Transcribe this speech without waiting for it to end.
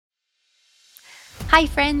Hi,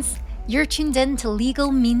 friends. You're tuned in to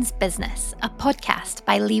Legal Means Business, a podcast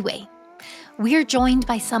by Leeway. We're joined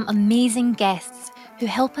by some amazing guests who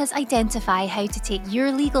help us identify how to take your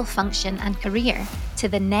legal function and career to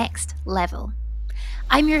the next level.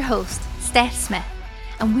 I'm your host, Steph Smith,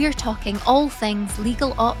 and we're talking all things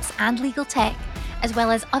legal ops and legal tech, as well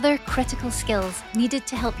as other critical skills needed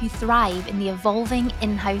to help you thrive in the evolving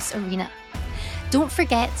in-house arena. Don't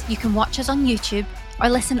forget, you can watch us on YouTube or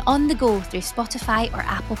listen on the go through Spotify or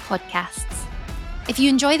Apple Podcasts. If you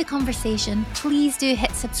enjoy the conversation, please do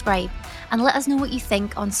hit subscribe and let us know what you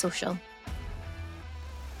think on social.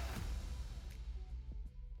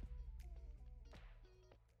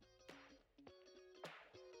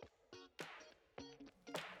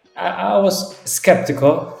 I was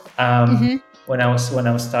skeptical when I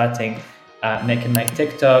was starting making my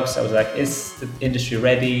TikToks. I was like, is the industry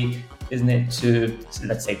ready? Isn't it too,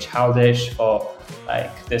 let's say, childish for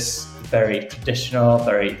like this very traditional,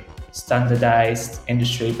 very standardized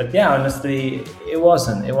industry? But yeah, honestly, it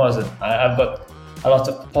wasn't. I've got a lot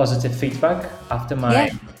of positive feedback after my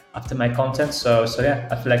content. So yeah,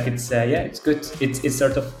 I feel like it's good. It's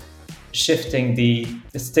sort of shifting the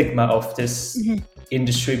stigma of this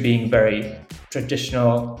industry being very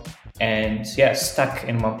traditional and stuck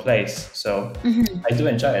in one place. So I do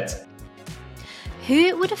enjoy it.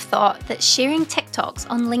 Who would have thought that sharing TikToks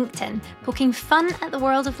on LinkedIn, poking fun at the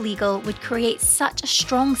world of legal, would create such a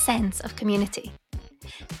strong sense of community?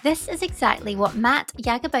 This is exactly what Matt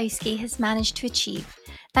Jagabowski has managed to achieve,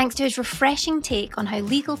 thanks to his refreshing take on how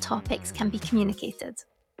legal topics can be communicated.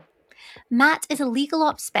 Matt is a legal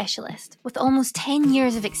ops specialist with almost 10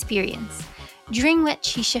 years of experience, during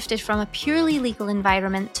which he shifted from a purely legal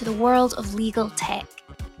environment to the world of legal tech.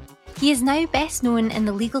 He is now best known in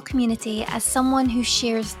the legal community as someone who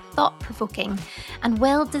shares thought-provoking and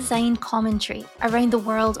well-designed commentary around the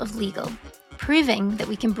world of legal, proving that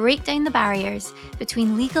we can break down the barriers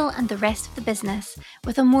between legal and the rest of the business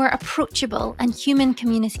with a more approachable and human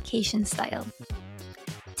communication style.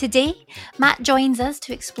 Today, Matt joins us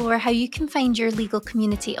to explore how you can find your legal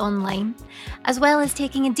community online, as well as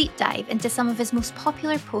taking a deep dive into some of his most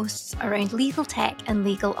popular posts around legal tech and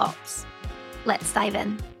legal ops. Let's dive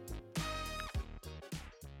in.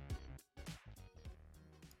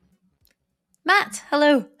 Matt,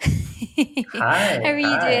 hello. Hi. How are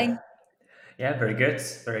you doing? Yeah, very good,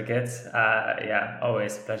 very good.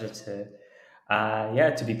 Always a pleasure to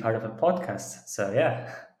be part of a podcast. So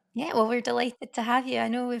yeah. Yeah, well, we're delighted to have you. I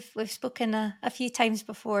know we've spoken a few times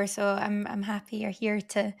before, so I'm happy you're here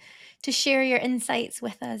to share your insights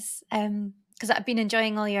with us. Because I've been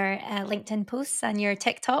enjoying all your LinkedIn posts and your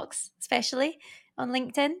TikToks, especially on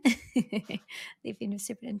LinkedIn. They've been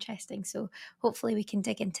super interesting. So hopefully we can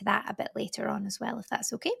dig into that a bit later on as well, if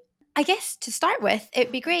that's okay. I guess to start with,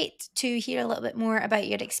 it'd be great to hear a little bit more about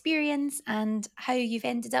your experience and how you've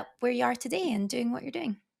ended up where you are today and doing what you're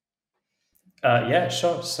doing. Yeah,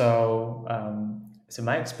 sure. So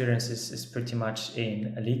my experience is pretty much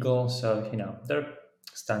in legal. So the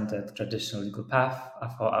standard traditional legal path. I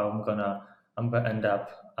thought I'm gonna end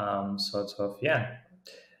up sort of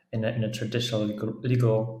in a traditional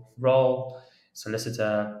legal role,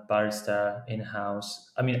 solicitor, barrister,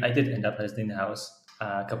 in-house. I mean, I did end up as in-house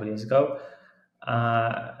a couple of years ago.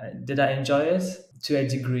 Did I enjoy it? To a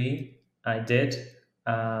degree, I did.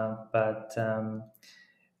 But I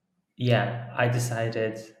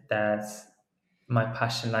decided that my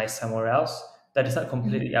passion lies somewhere else. That is not Mhm.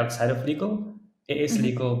 completely outside of legal. It is Mhm.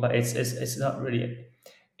 legal, but it's not really.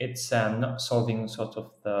 It's not solving sort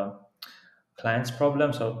of the client's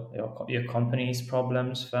problems or your company's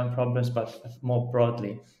problems, firm problems, but more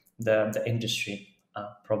broadly the industry Yeah.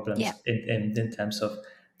 problems in terms of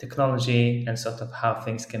technology and sort of how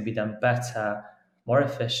things can be done better, more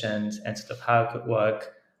efficient, and sort of how it could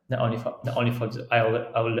work not only for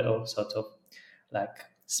our little sort of like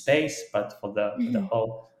space, but for the Mhm.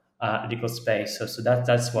 whole legal space. So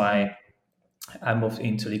that's Mhm. why I moved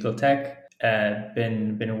into legal tech.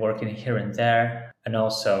 Been working here and there, and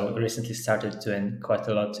also recently started doing quite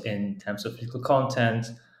a lot in terms of legal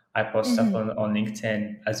content. I post stuff Mhm. on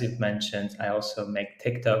LinkedIn, as you've mentioned. I also make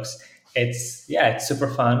TikToks. It's super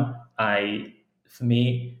fun. For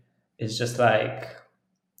me, it's just like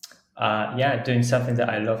doing something that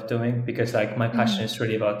I love doing, because like my passion Mhm. is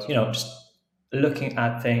really about just looking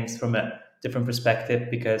at things from a different perspective,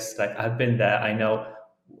 because like I've been there. I know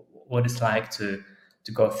what it's like to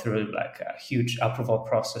go through like a huge approval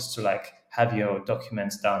process to like have your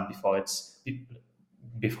documents done before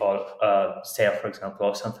sale, for example,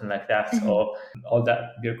 or something like that, Mhm. or all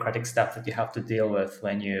that bureaucratic stuff that you have to deal with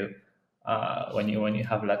when you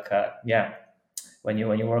have like a when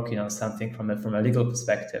you're working on something from a legal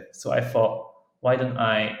perspective. So I thought, why don't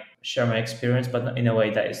I share my experience, but not in a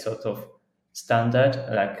way that is sort of standard,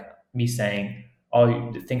 like me saying,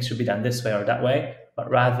 oh, things should be done this way or that way, but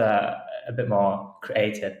rather a bit more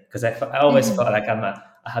creative. Because I always Hmm. felt like I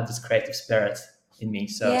have this creative spirit in me.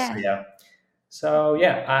 So Yeah. yeah. So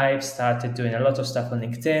yeah, I've started doing a lot of stuff on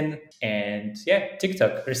LinkedIn and yeah,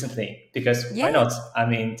 TikTok recently because why Yeah. not? I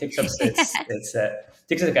mean, TikTok's it's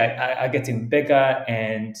TikTok are getting bigger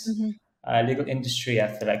and Hmm. legal industry. I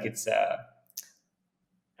feel like it's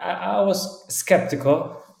I was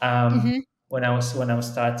skeptical Hmm. when I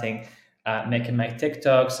was starting making my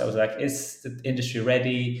TikToks. I was like, is the industry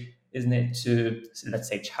ready? Isn't it too, let's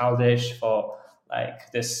say, childish for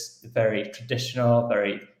like this very traditional,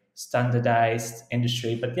 very standardized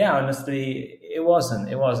industry? But yeah, honestly, it wasn't.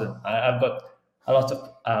 It wasn't. I've got a lot of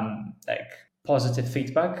like positive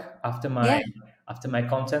feedback Yeah. after my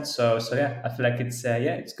content. So yeah, I feel like it's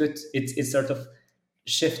yeah, it's good. It's sort of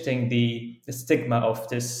shifting the stigma of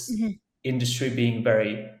this Hmm. industry being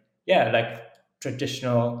very yeah like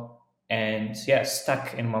traditional and yeah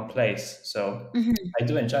stuck in one place. So Hmm. I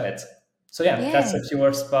do enjoy it. So yeah, Yeah. that's a few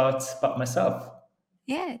words about myself.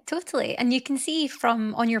 Yeah, totally. And you can see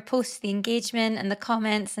from on your posts the engagement and the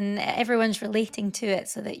comments, and everyone's relating to it,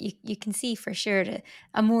 so that you can see for sure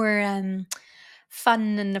a more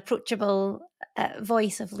fun and approachable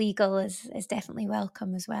voice of legal is definitely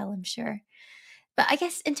welcome as well, I'm sure. But I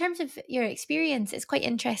guess in terms of your experience, it's quite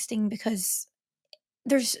interesting because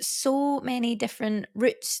there's so many different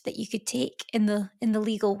routes that you could take in the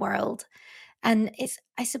legal world, and it's,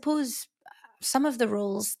 I suppose, some of the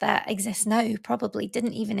roles that exist now probably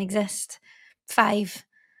didn't even exist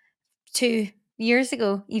 2 years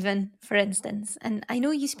ago, even, for instance. And I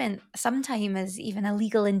know you spent some time as even a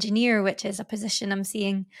legal engineer, which is a position I'm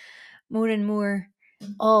seeing more and more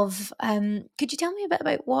of. Could you tell me a bit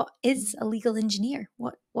about what is a legal engineer?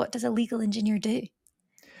 What does a legal engineer do?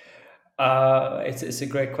 It's a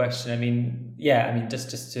great question. I mean, yeah, I mean,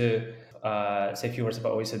 just to say a few words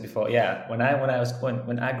about what you said before. Yeah, when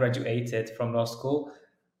I graduated from law school,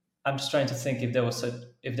 I'm just trying to think if there was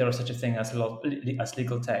such a thing as as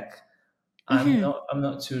legal tech. Hmm. I'm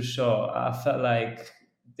not too sure. I felt like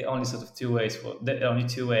the only two ways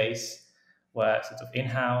were sort of in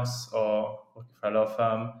house or working for a law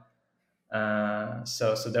firm.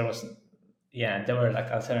 So there was yeah there were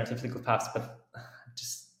like alternative legal paths, but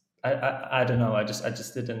just I don't know. I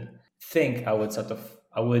just didn't think I would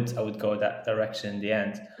go that direction in the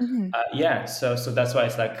end. Hmm. Yeah, so that's why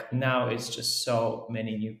it's like now it's just so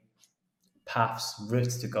many new paths,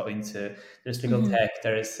 routes to go into. There's legal Hmm. tech,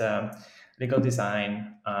 there is legal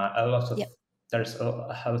design, a lot of Yep. there's a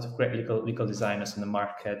lot of great legal designers in the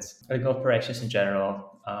market, legal operations in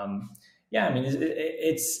general. Yeah, I mean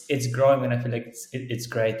it's growing, and I feel like it's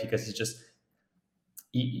great because it's just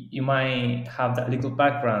you might have that legal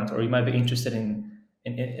background, or you might be interested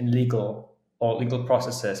in legal or legal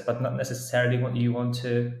processes, but not necessarily what you want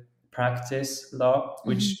to practice law,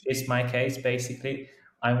 Hmm. which is my case basically.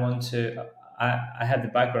 I want to. I have the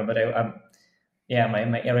background, but yeah,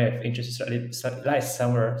 my area of interest lies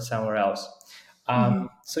somewhere else. Hmm.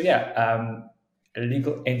 So yeah, a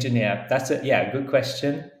legal engineer. That's a yeah, good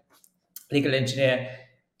question. Legal engineer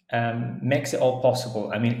makes it all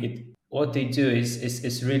possible. I mean, what they do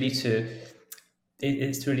is really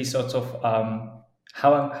it's really sort of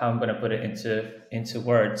how I'm going to put it into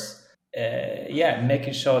words. Yeah,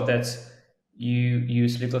 making sure that you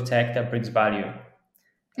use legal tech that brings value,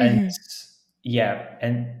 and Hmm. yeah,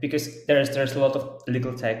 and because there's a lot of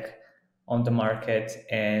legal tech on the market,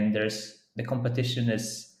 and there's the competition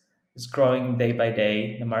is growing day by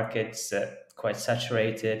day. The market's quite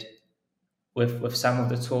saturated with some of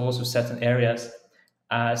the tools with certain areas.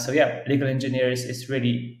 So yeah, legal engineers is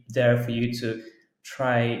really there for you to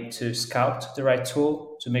try to scout the right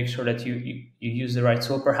tool to make sure that you use the right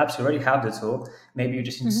tool. Perhaps you already have the tool. Maybe you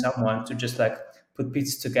just need Hmm. someone to just like put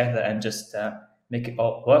pieces together and just make it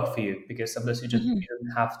all work for you. Because sometimes Hmm. you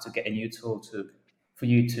don't have to get a new tool for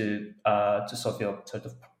you to solve your sort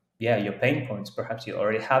of yeah your pain points. Perhaps you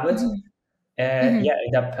already have it, Hmm. Hmm. yeah,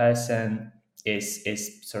 that person is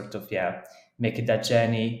sort of yeah making that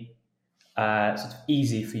journey sort of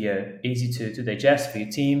easy for you, easy to digest for your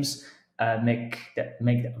teams. Make that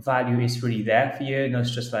value is really there for you, not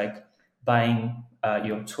just like buying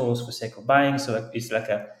your tools for sake of buying. So it's like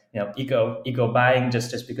a ego buying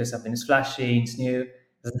just because something is flashy, it's new.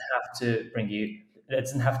 Doesn't have to bring you. It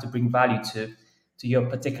doesn't have to bring value to your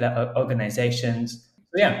particular organizations.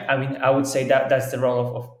 So yeah, I mean, I would say that that's the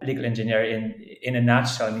role of legal engineer in a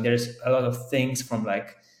nutshell. I mean, there's a lot of things from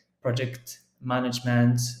like project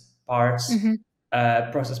management parts, Hmm.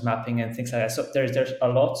 process mapping and things like that. So there's a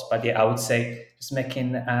lot, but yeah, I would say just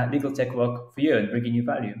making legal tech work for you and bringing you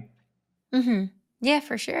value. Mm-hmm. Yeah,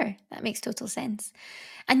 for sure. That makes total sense.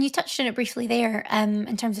 And you touched on it briefly there,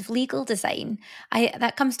 in terms of legal design. I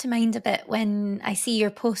that comes to mind a bit when I see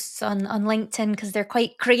your posts on LinkedIn because they're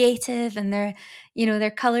quite creative and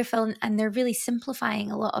they're colorful and they're really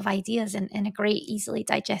simplifying a lot of ideas in a great, easily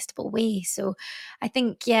digestible way. So I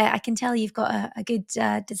think, yeah, I can tell you've got a good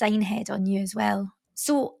design head on you as well.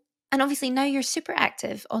 So, and obviously now you're super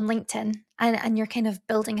active on LinkedIn and you're kind of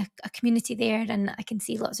building a community there, and I can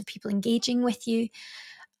see lots of people engaging with you.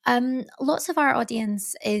 Lots of our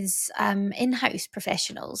audience is in-house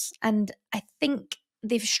professionals, and I think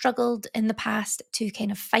they've struggled in the past to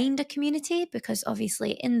kind of find a community because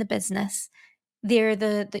obviously in the business they're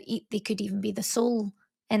they could even be the sole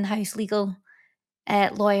in-house legal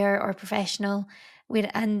lawyer or professional.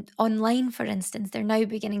 And online, for instance, they're now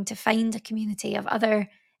beginning to find a community of other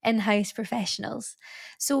in-house professionals.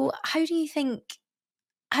 So, how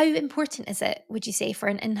important is it, would you say, for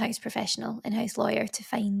an in-house professional, in-house lawyer to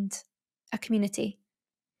find a community?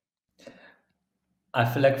 I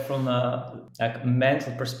feel like from a like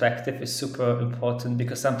mental perspective is super important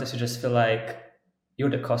because sometimes you just feel like you're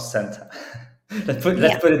the cost center. Let's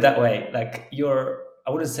Yeah. put it that way. Like I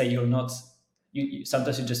wouldn't say you're not.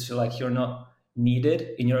 Sometimes you just feel like you're not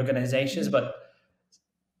needed in your organizations, Mhm. but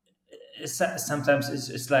sometimes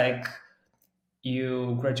it's like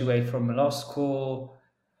you graduate from law school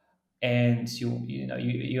and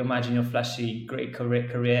you imagine your flashy great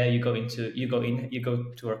career. You go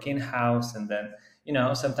to work in house, and then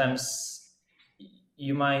sometimes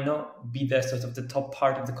you might not be the sort of the top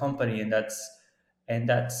part of the company, and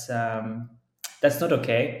that's not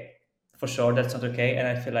okay. For sure, that's not okay. And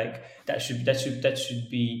I feel like that should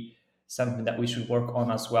be something that we should work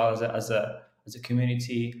on as well as a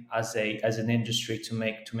community, as an industry, to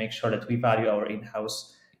make sure that we value our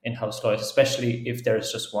in-house lawyers, especially if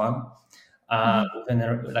there's just one Mhm.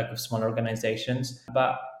 within like with small organizations.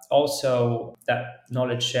 But also that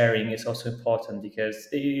knowledge sharing is also important because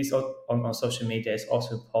it is on social media is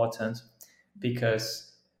also important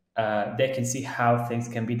because they can see how things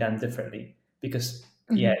can be done differently. Because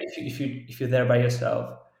yeah, Mhm. if you're there by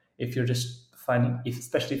yourself, if you're just finding, if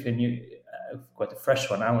especially if you're new, quite a fresh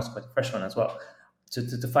one, I was quite a fresh one as well.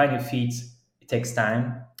 To find your feet, it takes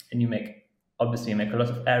time, and obviously you make a lot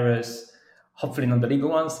of errors. Hopefully not the legal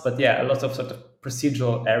ones, but yeah, a lot of sort of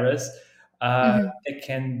procedural errors. Mhm. It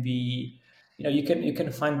can be, you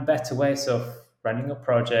can find better ways of running your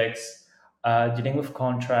projects, dealing with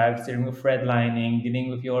contracts, dealing with redlining,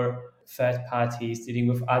 dealing with your third parties, dealing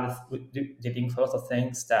with a lot of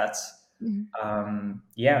things that Mhm.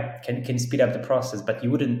 yeah, can speed up the process. But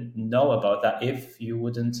you wouldn't know about that if you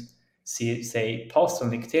wouldn't see, say, post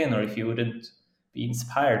on LinkedIn, or if you wouldn't be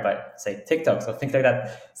inspired by, say, TikToks or things like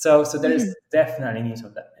that. So there is Mhm. definitely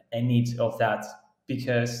a need of that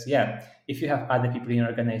because yeah, if you have other people in your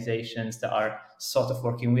organizations that are sort of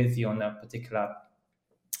working with you on a particular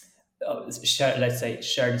share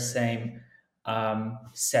the same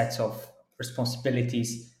set of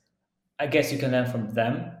responsibilities, I guess you can learn from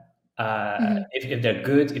them. Mhm. If they're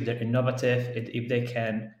good, if they're innovative, if they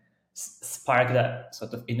can spark that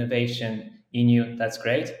sort of innovation in you, that's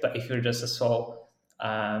great. But if you're just a sole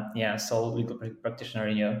legal practitioner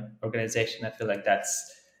in your organization, I feel like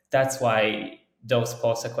that's why those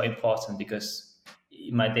posts are quite important because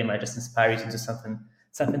they might just inspire you to do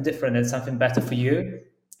something different and something better for you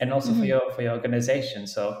and also for Mhm. your organization.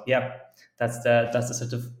 So yeah, that's the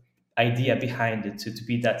sort of idea behind it, to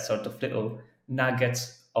be that sort of little nugget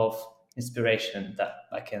of inspiration that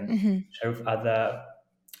I can Mhm. share with other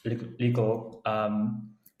legal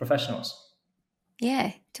professionals.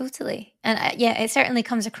 Yeah, totally. And yeah, it certainly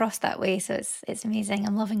comes across that way. So it's amazing.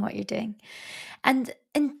 I'm loving what you're doing. And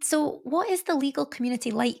so, what is the legal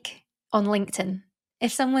community like on LinkedIn?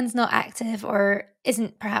 If someone's not active or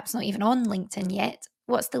isn't perhaps not even on LinkedIn yet,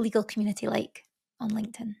 what's the legal community like on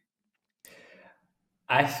LinkedIn?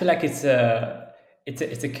 I feel like it's a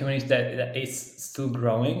community that is still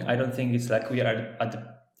growing. I don't think it's like we are at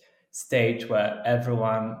the stage where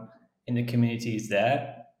everyone in the community is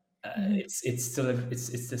there. Mhm. It's still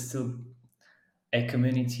a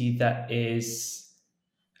community that is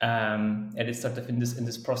and it's sort of in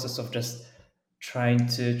this process of just trying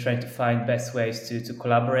to find best ways to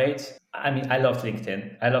collaborate. I mean, I love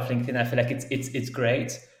LinkedIn. I feel like it's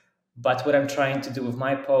great, but what I'm trying to do with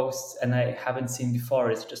my posts, and I haven't seen before,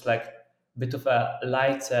 is just like a bit of a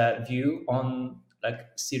lighter view on like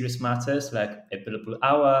serious matters like a billable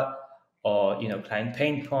hour, or client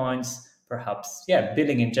pain points, perhaps, yeah,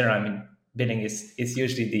 billing in general. I mean, billing is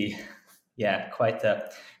usually the yeah, quite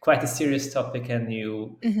a serious topic, and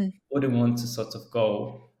you wouldn't want to sort of go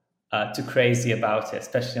too crazy about it,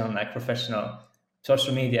 especially on like professional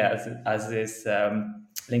social media as is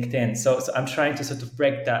LinkedIn. So I'm trying to sort of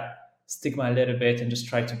break that stigma a little bit and just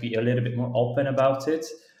try to be a little bit more open about it.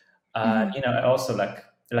 I also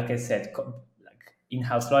like I said, like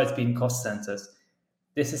in-house lawyers being cost centers.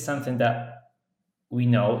 This is something that we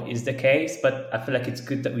know is the case, but I feel like it's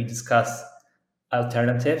good that we discuss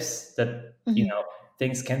alternatives, that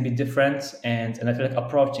things can be different, and I feel like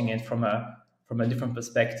approaching it from a different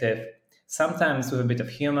perspective, sometimes with a bit of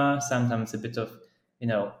humor, sometimes a bit of you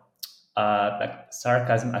know like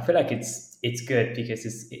sarcasm. I feel like it's good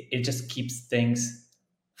because it just keeps things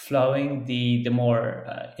flowing the more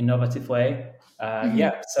innovative way.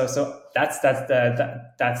 Yeah, so that's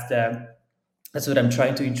what I'm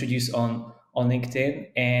trying to introduce on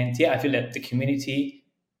LinkedIn, and yeah, I feel that the community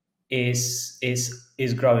is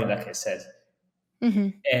growing, like I said,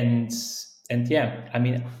 and yeah, I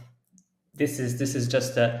mean, this is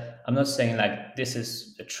just a. I'm not saying like this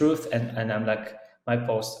is the truth, and I'm like my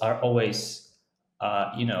posts are always,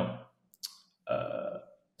 uh, you know,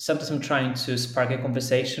 sometimes I'm trying to spark a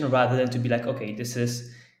conversation rather than to be like, okay, this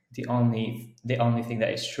is the only thing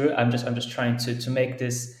that is true. I'm just trying to make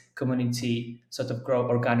this community sort of grow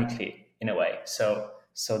organically in a way. So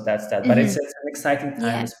that's that. But it's an exciting time,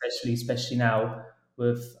 Yeah. especially now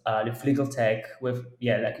with legal tech, with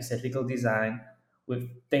yeah, like you said, legal design, with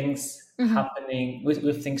things happening,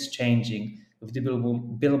 with things changing, with the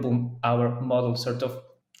billable hour model sort of,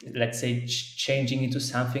 let's say, changing into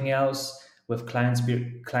something else, with clients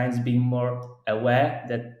being more aware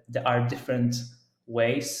that there are different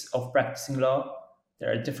ways of practicing law,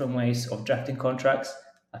 there are different ways of drafting contracts.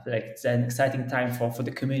 I feel like it's an exciting time for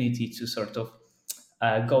the community to sort of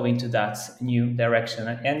go into that new direction,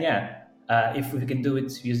 and yeah, if we can do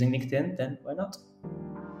it using LinkedIn, then why not?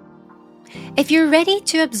 If you're ready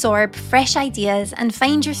to absorb fresh ideas and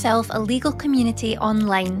find yourself a legal community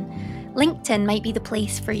online, LinkedIn might be the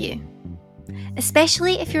place for you.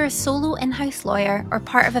 Especially if you're a solo in house lawyer or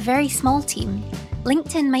part of a very small team,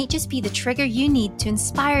 LinkedIn might just be the trigger you need to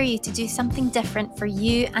inspire you to do something different for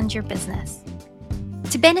you and your business.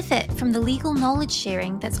 To benefit from the legal knowledge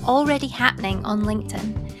sharing that's already happening on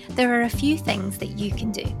LinkedIn, there are a few things that you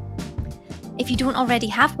can do. If you don't already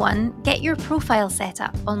have one, get your profile set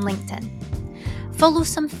up on LinkedIn. Follow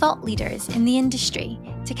some thought leaders in the industry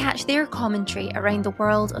to catch their commentary around the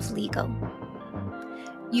world of legal.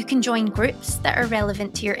 You can join groups that are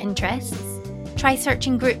relevant to your interests. Try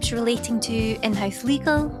searching groups relating to in-house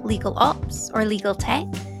legal, legal ops, or legal tech.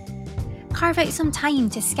 Carve out some time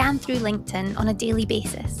to scan through LinkedIn on a daily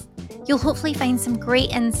basis. You'll hopefully find some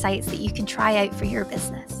great insights that you can try out for your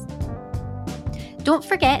business. Don't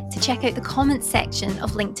forget to check out the comments section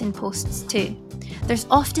of LinkedIn posts too. There's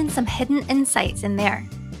often some hidden insights in there.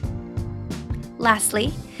 Lastly,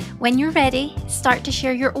 when you're ready, start to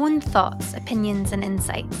share your own thoughts, opinions, and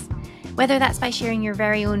insights. Whether that's by sharing your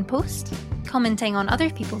very own post, commenting on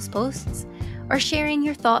other people's posts, or sharing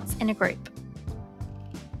your thoughts in a group.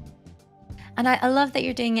 And I love that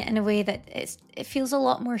you're doing it in a way that it feels a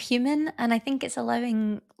lot more human, and I think it's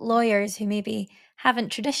allowing lawyers who maybe haven't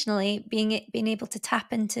traditionally being able to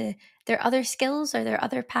tap into their other skills or their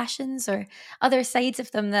other passions or other sides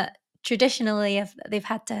of them that traditionally they've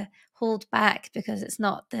had to hold back because it's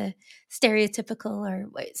not the stereotypical,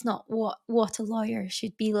 or it's not what a lawyer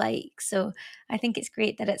should be like. So I think it's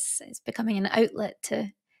great that it's becoming an outlet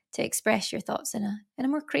to express your thoughts in a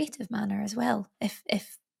more creative manner as well,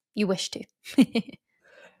 if you wish to.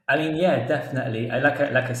 I mean, yeah, definitely. Like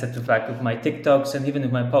I said, with my TikToks and even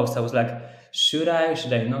with my posts, I was like, should I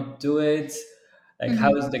not do it? Like,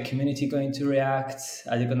 how is the community going to react?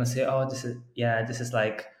 Are they gonna say, oh, this is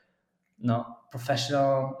like not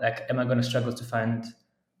professional? Like, am I gonna struggle to find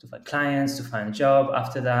clients, to find a job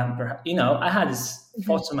after that? Perhaps, I had this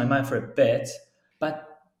thoughts on my mind for a bit, but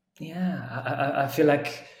yeah, I feel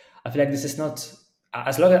like this is not,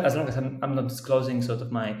 as long as I'm not disclosing sort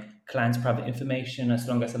of my client's private information, as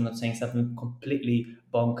long as I'm not saying something completely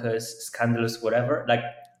bonkers, scandalous, whatever. Like,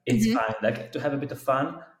 it's fine. Like, to have a bit of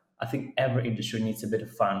fun. I think every industry needs a bit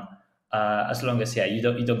of fun. As long as, yeah, you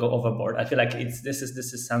don't go overboard. I feel like this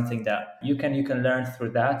is something that you can learn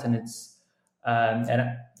through that, and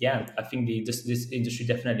yeah, I think this industry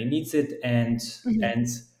definitely needs it, and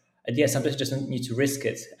yeah, sometimes you just need to risk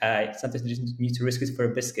it. Sometimes you just need to risk it for a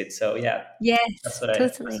biscuit. So yeah, that's Yes, what I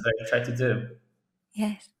that's totally. what I try to do.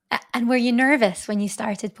 Yes. And were you nervous when you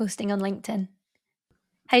started posting on LinkedIn?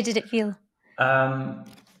 How did it feel? Um,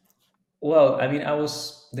 well, I mean,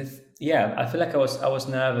 yeah, I feel like I was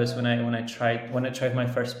nervous when I tried my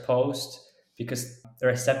first post. because the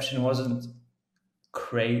reception wasn't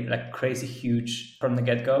crazy huge from the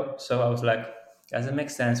get go. So I was like, does it make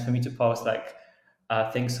sense for me to post like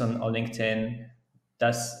things on LinkedIn?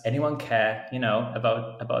 Does anyone care,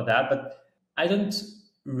 about that? But I don't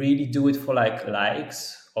really do it for like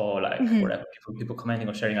likes or like Hmm. whatever people commenting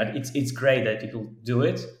or sharing. It's great that people do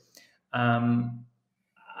it. Um,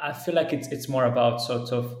 I feel like it's more about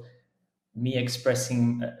sort of me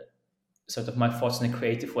expressing sort of my thoughts in a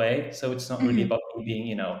creative way. So it's not really Hmm. about me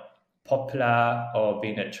being, popular or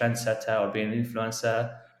being a trendsetter or being an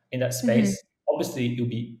influencer in that Hmm. space. Obviously, it'll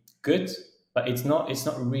be good, but it's not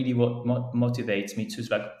really what motivates me to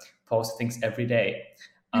like post things every day.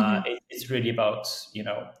 Hmm. It's really about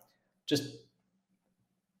just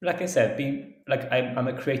like I said, being like I'm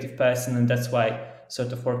a creative person, and that's why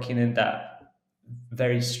sort of working in that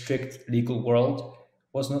very strict legal world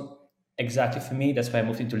was not exactly for me. That's why I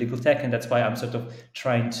moved into legal tech, and that's why I'm sort of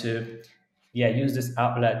trying to, use this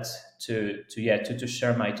outlet to share to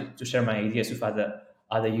share my ideas with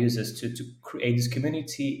other users to create this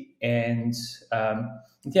community. And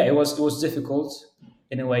it was difficult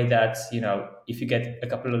in a way that if you get a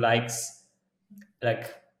couple of likes,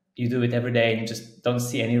 like you do it every day and you just don't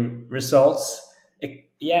see any results,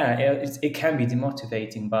 it can be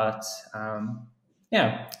demotivating. But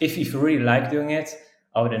if you really like doing it,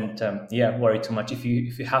 I wouldn't worry too much. If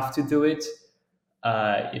you have to do it,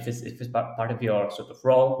 if it's part of your sort of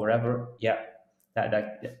role, wherever,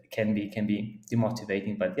 that can be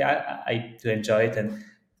demotivating. But I do enjoy it, and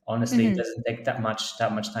honestly, it Hmm. doesn't take that much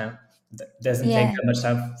time. Doesn't take Yeah. that much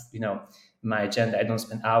time. My agenda. I don't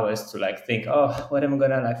spend hours to like think, oh, what am I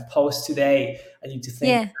gonna like post today? I need to think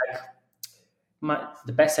Yeah. like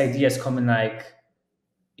the best ideas come in like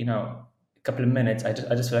a couple of minutes. I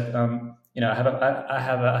just feel like I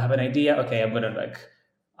have an idea. Okay, I'm gonna like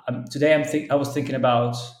today I was thinking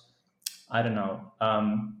about, I don't know,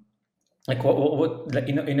 like what like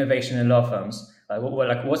innovation in law firms.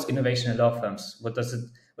 Like what's innovation in law firms? What does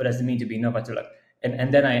it mean to be innovative? Like,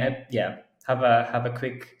 and then have a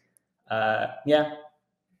quick like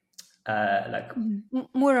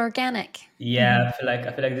More organic. Hmm. I feel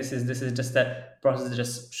like this is just that process that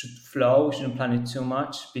just should flow. We shouldn't plan it too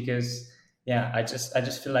much because I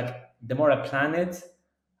just feel like the more I plan it,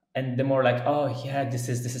 and the more like, oh yeah, this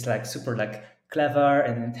is like super like clever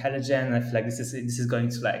and intelligent, and I feel like this is going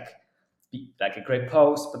to like be like a great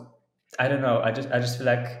post. But I don't know, I just feel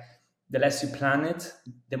like the less you plan it,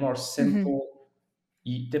 the more Hmm. simple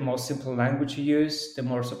the more simple language you use, the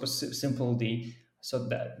more sort of simple the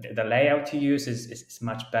layout you use is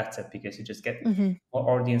much better, because you just get Hmm. more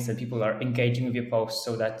audience and people are engaging with your post.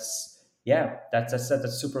 So that's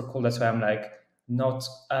super cool. That's why I'm like not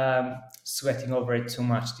sweating over it too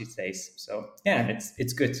much these days. So yeah,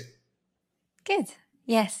 it's good. Good.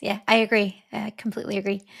 Yes. Yeah. I agree. I completely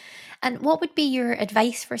agree. And what would be your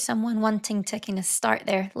advice for someone wanting to kind of start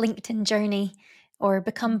their LinkedIn journey or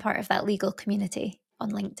become part of that legal community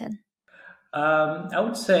on LinkedIn? I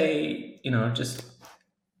would say, just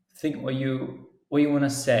think what you want to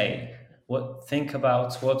say. Think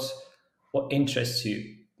about what interests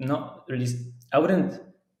you. Not really. I wouldn't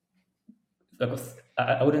like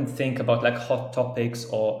I wouldn't think about like hot topics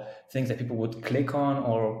or things that people would click on,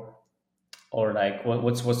 or like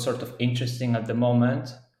what's sort of interesting at the moment,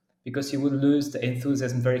 because you would lose the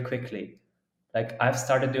enthusiasm very quickly. Like I've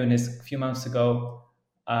started doing this a few months ago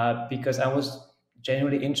because I was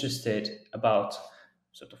genuinely interested about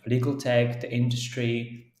sort of legal tech, the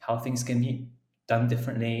industry, how things can be done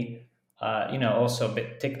differently. Also a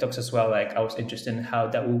bit TikToks as well. Like I was interested in how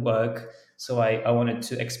that would work, so I wanted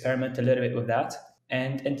to experiment a little bit with that.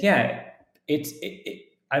 And yeah,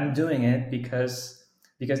 I'm doing it because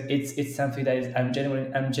it's something that I'm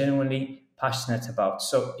genuinely passionate about.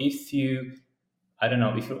 So if you I don't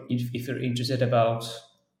know if you're interested about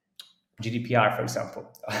GDPR, for example,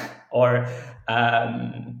 or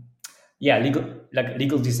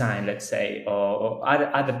legal design, let's say, or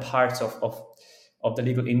other parts of the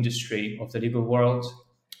legal industry, of the legal world,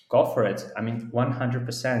 go for it. I mean,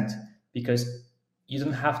 100%, because you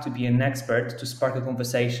don't have to be an expert to spark a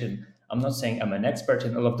conversation. I'm not saying I'm an expert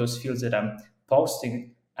in all of those fields that I'm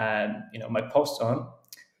posting, my posts on.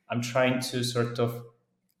 I'm trying to sort of,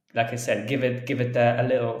 like I said, give it a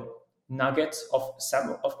little nugget of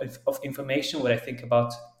some of information, what I think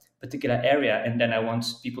about particular area, and then I want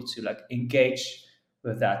people to like engage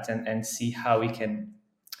with that, and see how we can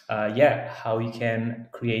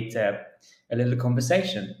create a little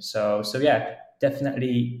conversation. So yeah,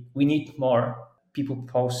 definitely we need more people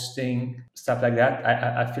posting stuff like that.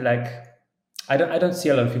 I feel like I don't see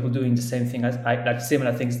a lot of people doing the same thing as I like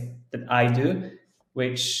similar things that I do,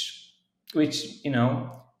 which which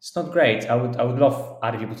it's not great. I would love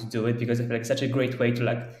other people to do it because I feel like it's such a great way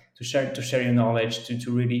to share your knowledge,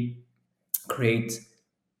 to really create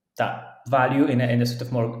that value in a sort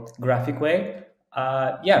of more graphic way.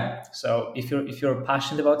 Yeah. So if you're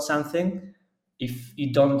passionate about something, if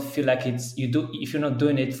you don't feel like if you're not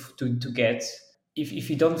doing it to get, if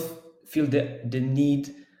you don't feel the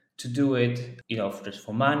need to do it, just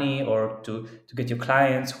for money or to get your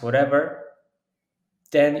clients, whatever,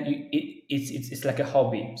 then it's like a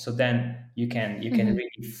hobby. So then you can Hmm.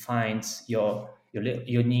 really find your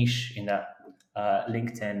niche in that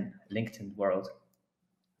LinkedIn world.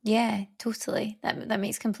 Yeah, totally. That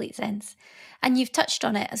makes complete sense. And you've touched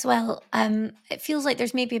on it as well. It feels like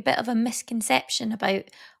there's maybe a bit of a misconception about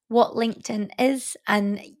what LinkedIn is,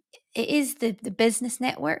 and it is the business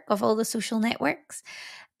network of all the social networks.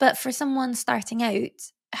 But for someone starting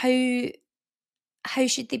out, how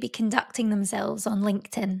should they be conducting themselves on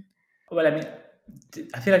LinkedIn? Well, I mean,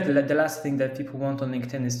 I feel like the last thing that people want on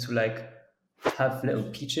LinkedIn is to have little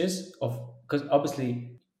pitches of, because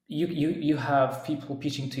obviously you have people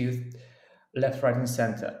pitching to you left, right, and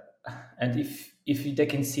center, and if they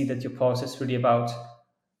can see that your post is really about,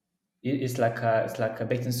 it's like a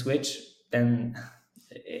bait and switch, then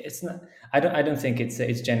it's not. I don't think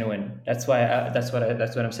it's genuine. That's what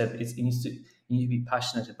I've said. You need to be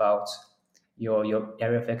passionate about your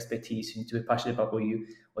area of expertise. You need to be passionate about what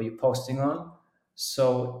you're posting on.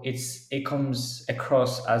 So it comes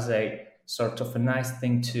across as a sort of a nice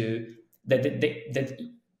thing to that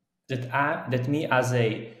me as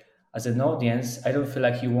an audience. I don't feel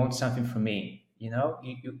like you want something from me.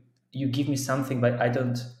 You give me something, but I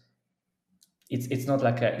don't. It's not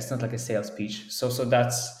like a sales pitch. So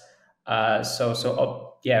that's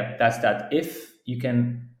yeah, that's that. If you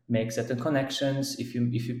can make certain connections, if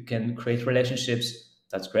you can create relationships,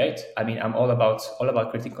 that's great. I mean, I'm all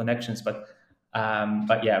about creating connections, but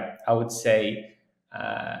yeah, I would say,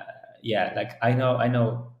 yeah, like I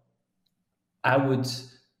know I would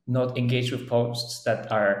not engage with posts that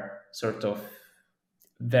are sort of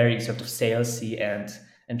very sort of salesy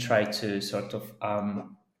and try to sort of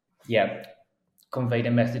yeah, convey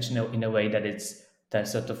the message in a way that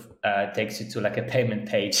sort of takes you to like a payment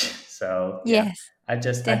page. So yeah, Yes, I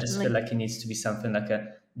just feel definitely. like it needs to be something like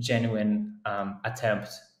a genuine attempt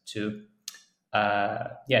to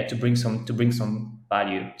yeah, to bring some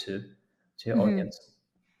value to your Hmm. audience.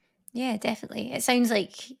 Yeah, definitely. It sounds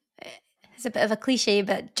like uh, it's a bit of a cliche,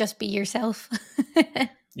 but just be yourself.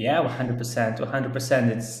 Yeah, 100%, 100%.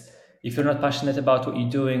 It's If you're not passionate about what you're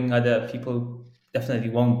doing, other people definitely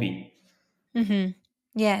won't be. Hmm.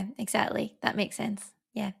 Yeah, exactly. That makes sense.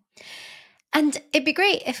 Yeah. And it'd be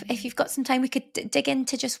great if you've got some time, we could dig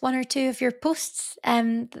into just one or two of your posts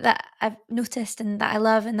that I've noticed and that I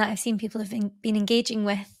love and that I've seen people have been engaging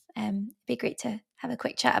with. It'd be great to have a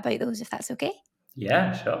quick chat about those if that's okay.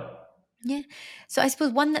 Yeah, sure. Yeah. So I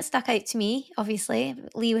suppose one that stuck out to me, obviously,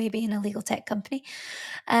 Leeway being a legal tech company.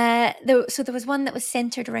 So there was one that was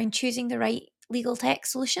centered around choosing the right legal tech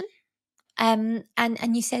solution. And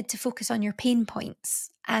you said to focus on your pain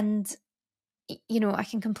points. And I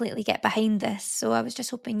can completely get behind this. So I was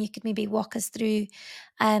just hoping you could maybe walk us through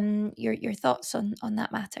your thoughts on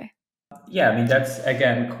that matter. Yeah, I mean that's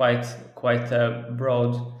again quite a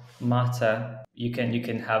broad matter. You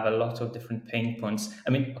can have a lot of different pain points. I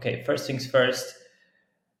mean, okay, first things first.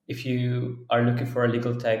 If you are looking for a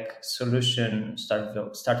legal tech solution, start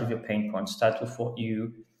with your pain points. Start with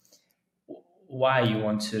why you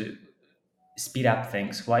want to speed up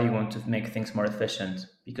things, why you want to make things more efficient.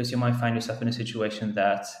 Because you might find yourself in a situation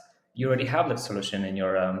that you already have that solution in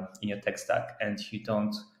your tech stack, and you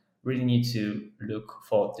don't really need to look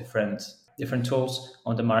for different tools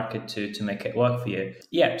on the market to make it work for you.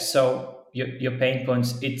 Yeah. So your pain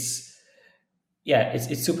points, it's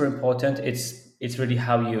super important. It's really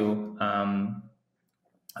how you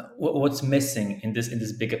what's missing in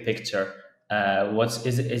this bigger picture. What's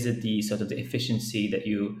is it the sort of the efficiency that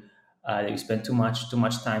you spend too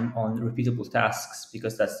much time on repeatable tasks,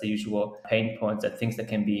 because that's the usual pain point, that things that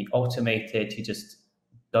can be automated, you just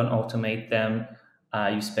don't automate them.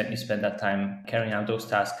 You spend that time carrying out those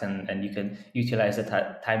tasks, and you can utilize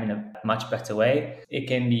that time in a much better way. It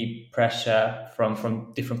can be pressure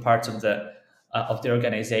from different parts of the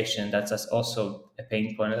organization. That's also a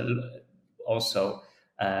pain point. Also,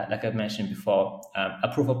 like I've mentioned before,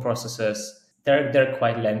 approval processes, they're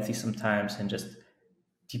quite lengthy sometimes, and just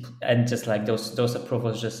like those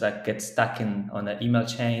approvals just like get stuck in on an email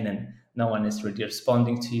chain, and no one is really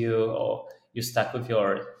responding to you, or you're stuck with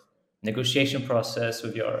your negotiation process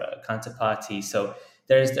with your counterparty. So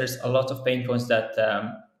there's a lot of pain points that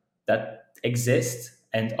exist,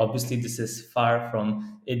 And obviously, this is far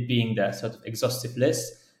from it being the sort of exhaustive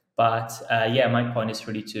list. But my point is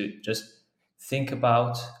really to just think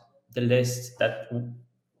about the list, that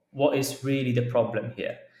what is really the problem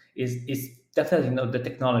here is definitely not the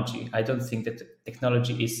technology. I don't think that the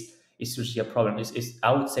technology is usually a problem. Is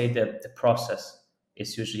I would say that the process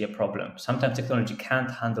is usually a problem. Sometimes technology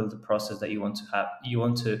can't handle the process that you want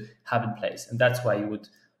to have in place, and that's why you would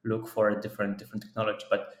look for a different technology.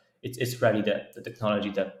 But it's really the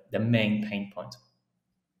technology, the main pain point.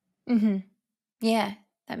 Mm-hmm. Yeah,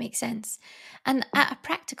 that makes sense. And at a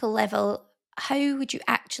practical level, how would you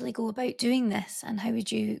actually go about doing this? And how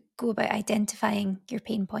would you go about identifying your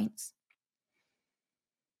pain points?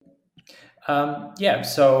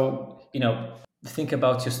 So think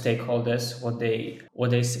about your stakeholders, what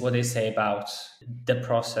they say about the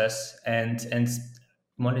process, and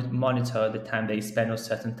monitor the time they spend on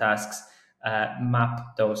certain tasks.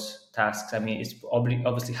 Map those tasks. I mean, it's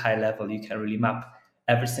obviously high level. You can really map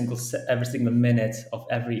every single minute of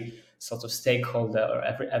every sort of stakeholder, or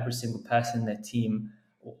every single person in the team,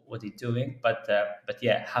 what they're doing. But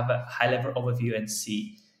yeah, have a high level overview and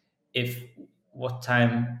see if what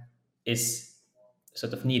time is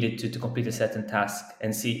sort of needed to complete a certain task,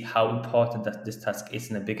 and see how important that this task is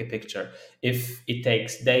in a bigger picture. If it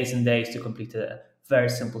takes days and days to complete a very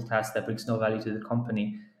simple task that brings no value to the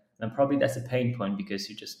company, then probably that's a pain point, because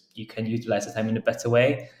you can utilize the time in a better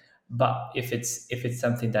way. But if it's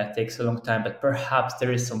something that takes a long time, but perhaps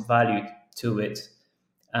there is some value to it,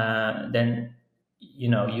 then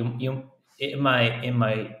it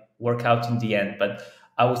might work out in the end. But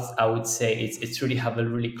I would say it's really have a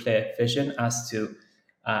really clear vision as to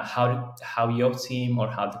how your team or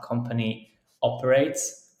how the company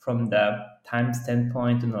operates from the time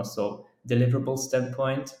standpoint, and also deliverable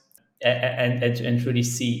standpoint, and really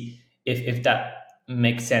see if that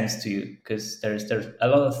makes sense to you, because there's a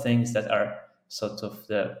lot of things that are sort of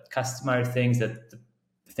the customary things, that the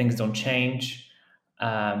things don't change,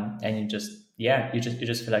 and you just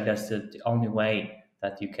feel like that's the only way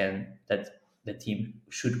that the team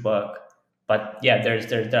should work. But yeah, there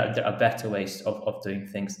are better ways of doing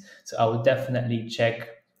things. So I would definitely check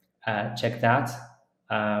that,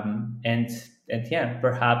 and yeah,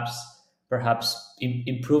 perhaps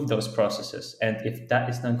improve those processes. And if that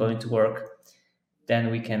is not going to work,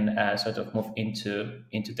 then we can sort of move into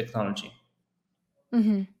technology.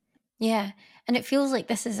 Mm-hmm. Yeah. And it feels like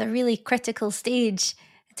this is a really critical stage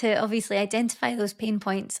to obviously identify those pain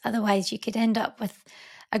points. Otherwise, you could end up with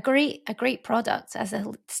a great product as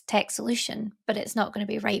a tech solution, but it's not going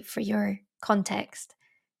to be right for your context.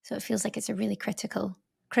 So it feels like it's a really critical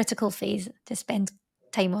phase to spend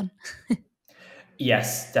time on.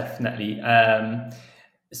 Yes, definitely.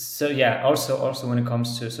 So yeah, also when it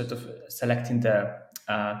comes to sort of selecting the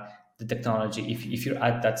technology, if you're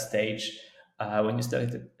at that stage, when you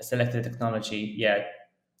select the technology, yeah,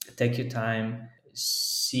 take your time,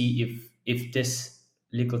 see if this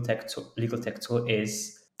legal tech tool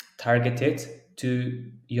is targeted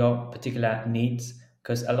to your particular needs,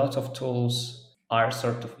 because a lot of tools are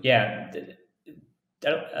sort of, a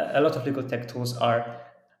lot of legal tech tools are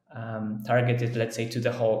targeted, let's say, to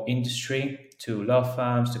the whole industry, to law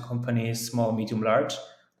firms, to companies, small, medium, large.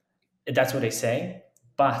 That's what they say.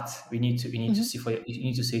 But you need to see you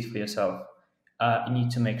need to see it for yourself. You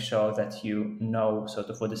need to make sure that you know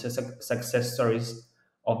sort of what the success stories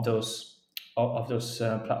of those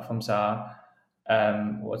platforms are,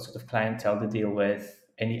 what sort of clientele they deal with,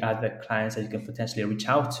 any other clients that you can potentially reach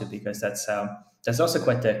out to, because that's also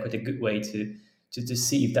quite a good way to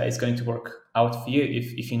see if that is going to work out for you.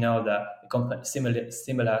 If you know that a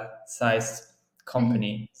similar sized Mhm.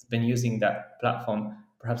 company has been using that platform,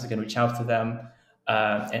 perhaps you can reach out to them,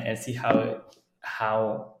 and see how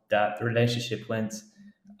that relationship went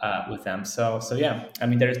with them. So yeah, I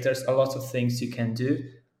mean, there's a lot of things you can do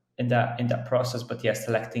in that process. But yeah,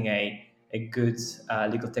 selecting a good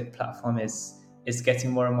legal tech platform is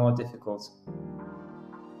getting more and more difficult.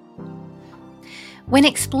 When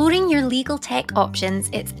exploring your legal tech options,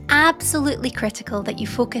 it's absolutely critical that you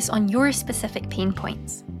focus on your specific pain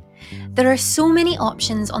points. There are so many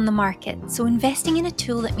options on the market, so investing in a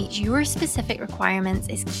tool that meets your specific requirements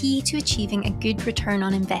is key to achieving a good return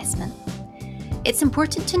on investment. It's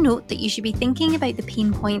important to note that you should be thinking about the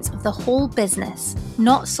pain points of the whole business,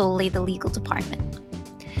 not solely the legal department.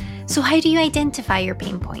 So, how do you identify your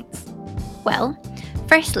pain points? Well,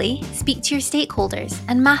 firstly, speak to your stakeholders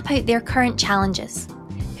and map out their current challenges.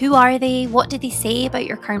 Who are they? What do they say about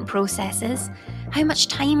your current processes? How much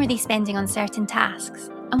time are they spending on certain tasks?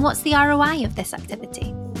 And what's the ROI of this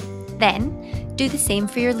activity? Then, do the same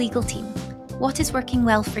for your legal team. What is working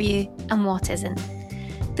well for you and what isn't?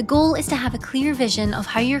 The goal is to have a clear vision of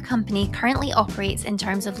how your company currently operates in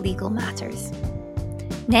terms of legal matters.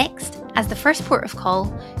 Next, as the first port of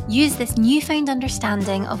call, use this newfound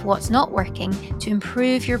understanding of what's not working to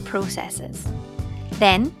improve your processes.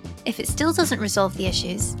 Then, if it still doesn't resolve the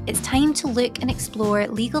issues, it's time to look and explore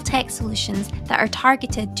legal tech solutions that are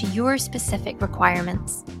targeted to your specific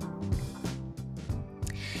requirements.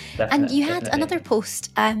 And you had another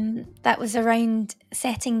post that was around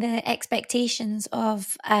setting the expectations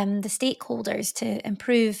of the stakeholders to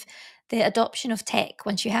improve the adoption of tech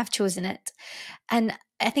once you have chosen it. And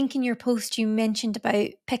I think in your post you mentioned about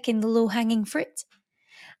picking the low-hanging fruit.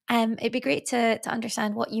 It'd be great to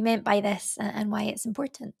understand what you meant by this and why it's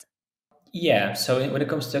important. Yeah, so when it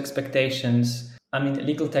comes to expectations, I mean,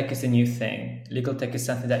 legal tech is a new thing. Legal tech is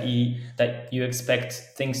something that you expect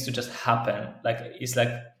things to just happen. Like it's like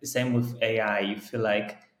the same with AI. You feel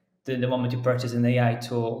like the moment you purchase an AI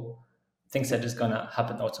tool, things are just gonna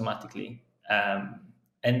happen automatically.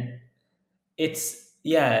 And it's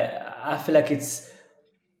yeah, I feel like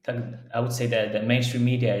I would say that the mainstream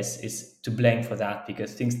media is to blame for that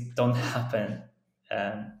because things don't happen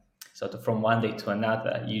um, sort of from one day to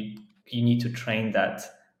another. You need to train that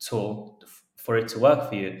tool for it to work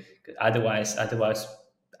for you. Otherwise,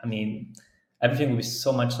 I mean, everything would be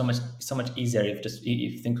so much easier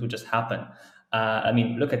if things would just happen. I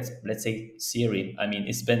mean, look at let's say Siri. I mean,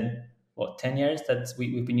 it's been what 10 years that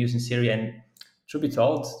we've been using Siri, and truth be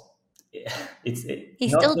told, He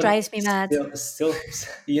not still drives me mad. still it's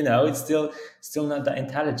still not that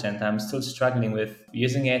intelligent. I'm still struggling with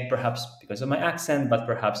using it, perhaps because of my accent, but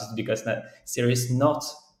perhaps it's because that Siri is not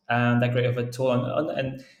that great of a tool,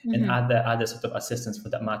 and other sort of assistants for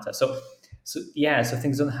that matter. So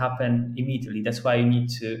things don't happen immediately. That's why you need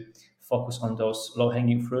to focus on those low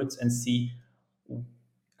hanging fruits and see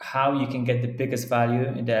how you can get the biggest value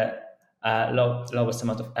in the lowest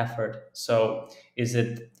amount of effort. So is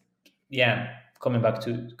it coming back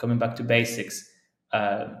to basics?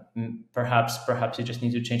 Perhaps you just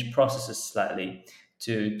need to change processes slightly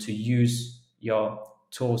to use your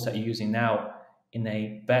tools that you're using now in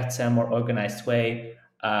a better, more organized way,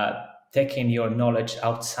 taking your knowledge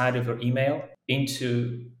outside of your email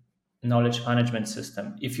into knowledge management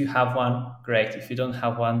system. If you have one, great. If you don't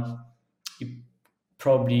have one, you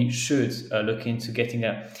probably should look into getting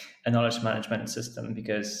a knowledge management system,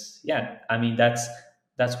 because I mean that's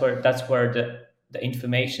where the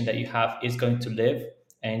information that you have is going to live,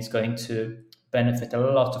 and it's going to benefit a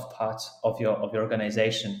lot of parts of your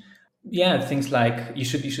organization. Things like you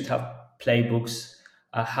should have playbooks,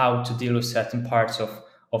 how to deal with certain parts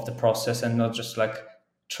of the process, and not just like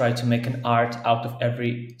try to make an art out of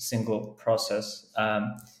every single process,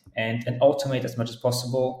 and automate as much as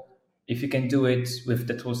possible. If you can do it with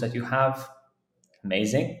the tools that you have,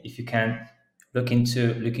 amazing. If you can look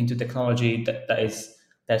into technology, that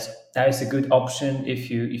is a good option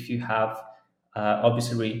if you have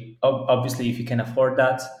obviously if you can afford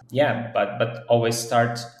that. But always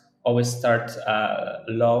start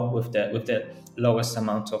low with the lowest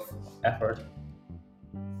amount of effort.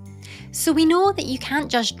 So we know that you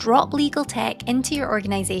can't just drop legal tech into your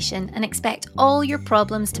organisation and expect all your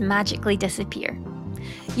problems to magically disappear.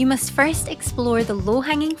 You must first explore the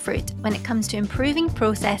low-hanging fruit when it comes to improving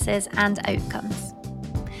processes and outcomes.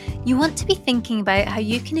 You want to be thinking about how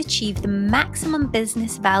you can achieve the maximum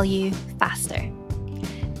business value faster.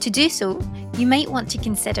 To do so, you might want to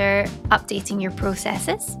consider updating your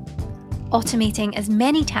processes, automating as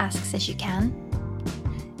many tasks as you can,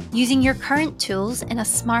 using your current tools in a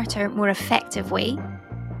smarter, more effective way,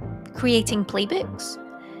 creating playbooks,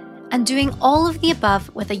 and doing all of the above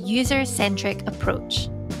with a user-centric approach.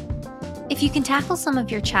 If you can tackle some of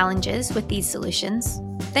your challenges with these solutions,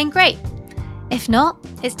 then great. If not,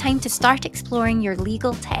 it's time to start exploring your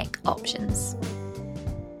legal tech options.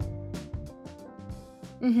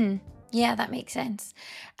 Yeah, that makes sense.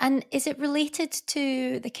 And is it related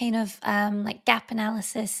to the kind of like gap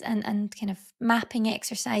analysis and kind of mapping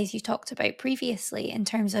exercise you talked about previously in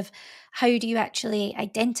terms of how do you actually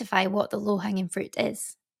identify what the low-hanging fruit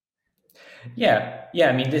is?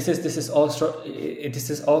 I mean, this is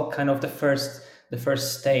all kind of the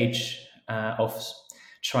first stage of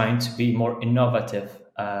trying to be more innovative,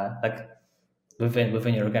 like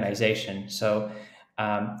within your organization. So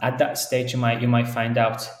at that stage, you might find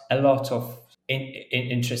out a lot of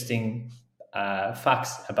interesting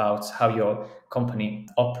facts about how your company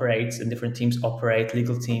operates and different teams operate: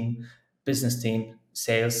 legal team, business team,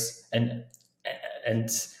 sales, and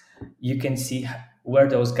you can see where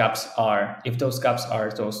those gaps are. If those gaps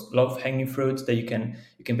are those low hanging fruits, that you can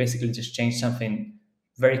basically just change something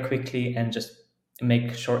very quickly and just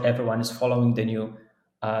make sure everyone is following the new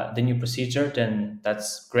the new procedure, then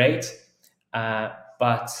that's great.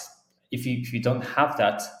 But if you don't have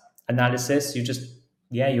that analysis, you just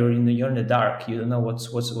you're in the dark. You don't know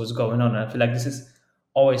what's going on. And I feel like this is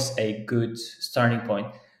always a good starting point.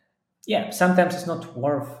 Yeah, sometimes it's not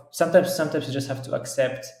worth. Sometimes you just have to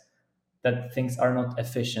accept that things are not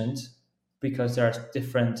efficient because there are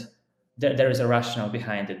different. There is a rationale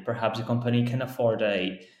behind it. Perhaps a company can afford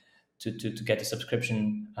to get a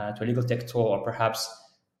subscription to a legal tech tool, or perhaps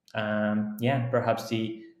perhaps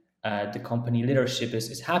the company leadership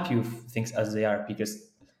is happy with things as they are, because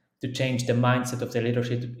to change the mindset of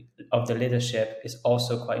the leadership is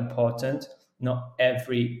also quite important. Not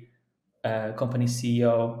every company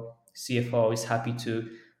CEO, CFO is happy to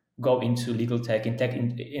go into legal tech, in tech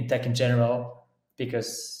in general,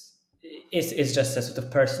 because it's just a sort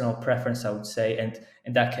of personal preference, I would say, and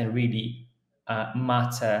that can really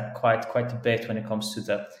matter quite a bit when it comes to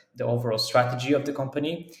the overall strategy of the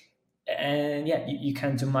company. And yeah, you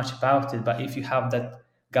can't do much about it, but if you have that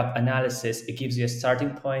gap analysis, it gives you a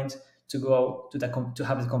starting point to go to to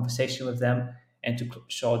have a conversation with them, and to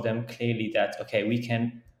show them clearly that okay, we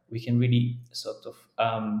can really sort of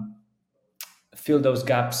fill those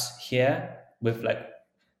gaps here with like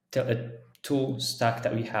a tool stack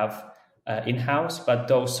that we have in-house, but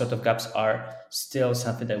those sort of gaps are still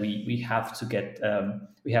something that we have to get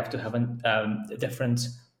we have to have a different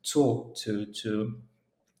tool to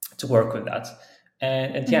work with that.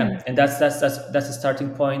 And Mm-hmm. yeah, and that's a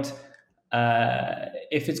starting point.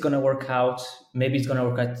 If it's going to work out, maybe it's going to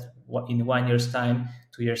work out in 1 year's time,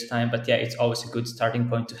 2 years time, but yeah, it's always a good starting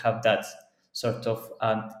point to have that sort of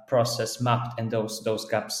process mapped, and those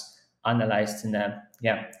gaps analyzed in a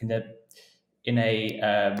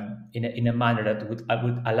manner that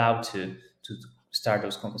would allow to start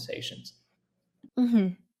those conversations. Mm-hmm.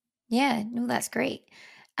 Yeah, no, that's great.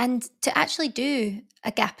 And to actually do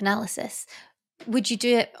a gap analysis, would you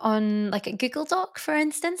do it on like a Google Doc, for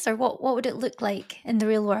instance, or what would it look like in the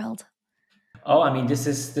real world? Oh, I mean, this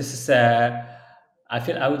is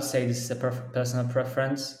I would say this is a personal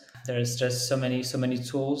preference. There's just so many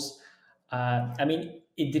tools. I mean,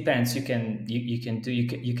 it depends. You can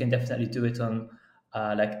definitely do it on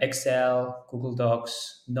like Excel, Google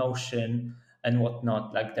Docs, Notion, and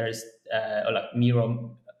whatnot. Like there's or like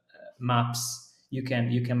Miro maps. You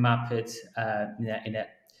can map it in a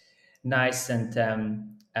nice and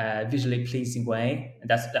visually pleasing way,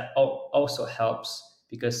 and also helps,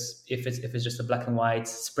 because if it's just a black and white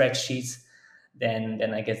spreadsheet, then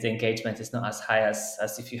I guess the engagement is not as high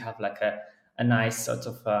as if you have like a nice sort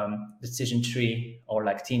of decision tree or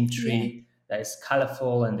like team Yeah. tree that is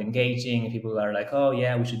colorful and engaging, and people are like, oh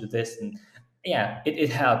yeah, we should do this. And yeah, it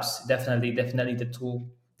helps, definitely the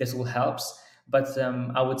tool helps. But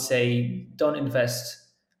I would say don't invest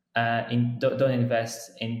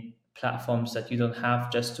in platforms that you don't have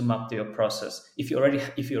just to map your process. If you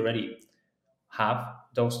already have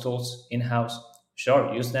those tools in house,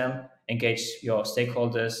 sure, use them, engage your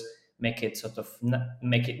stakeholders, make it sort of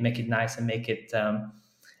make it nice, and make it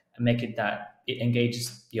that it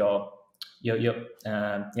engages your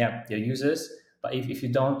users. But if you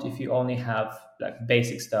don't, if you only have like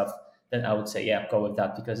basic stuff, then I would say yeah, go with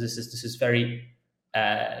that, because this is very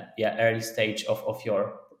early stage of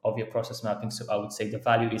your process mapping. So I would say the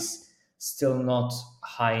value is still not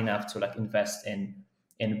high enough to like invest in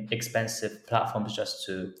expensive platforms just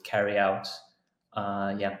to carry out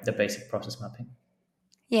the basic process mapping.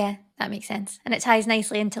 Yeah, that makes sense. And it ties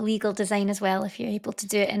nicely into legal design as well if you're able to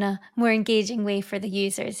do it in a more engaging way for the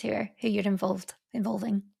users who you're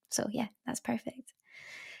involving. So yeah, that's perfect.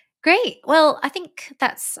 Great. Well, I think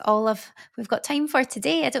that's all of we've got time for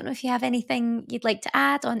today. I don't know if you have anything you'd like to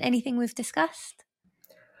add on anything we've discussed.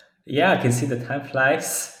 Yeah, I can see the time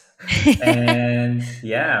flies. And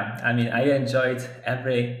yeah, I mean, I enjoyed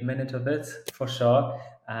every minute of it for sure.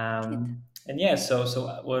 Good. And yeah, so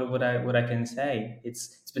what I can say,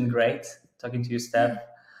 it's been great talking to you, Steph.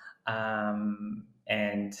 Yeah.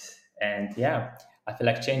 And yeah, I feel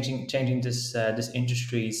like changing this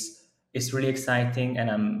industry is really exciting, and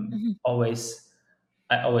Mhm.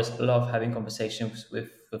 I always love having conversations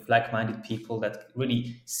with like-minded people that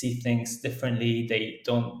really see things differently. They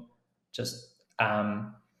don't just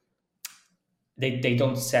they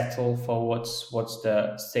don't settle for what's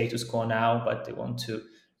the status quo now, but they want to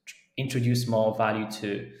introduce more value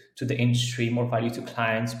to the industry, more value to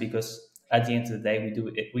clients, because at the end of the day,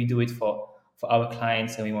 we do it for our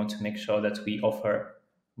clients, and we want to make sure that we offer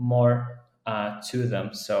more to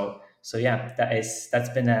them. So yeah, that's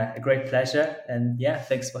been a great pleasure, and yeah,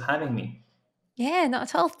 thanks for having me. Yeah, not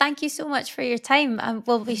at all. Thank you so much for your time.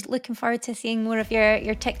 We'll be looking forward to seeing more of your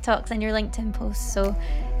TikToks and your LinkedIn posts. So,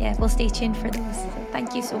 yeah, we'll stay tuned for those. So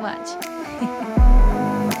thank you so much.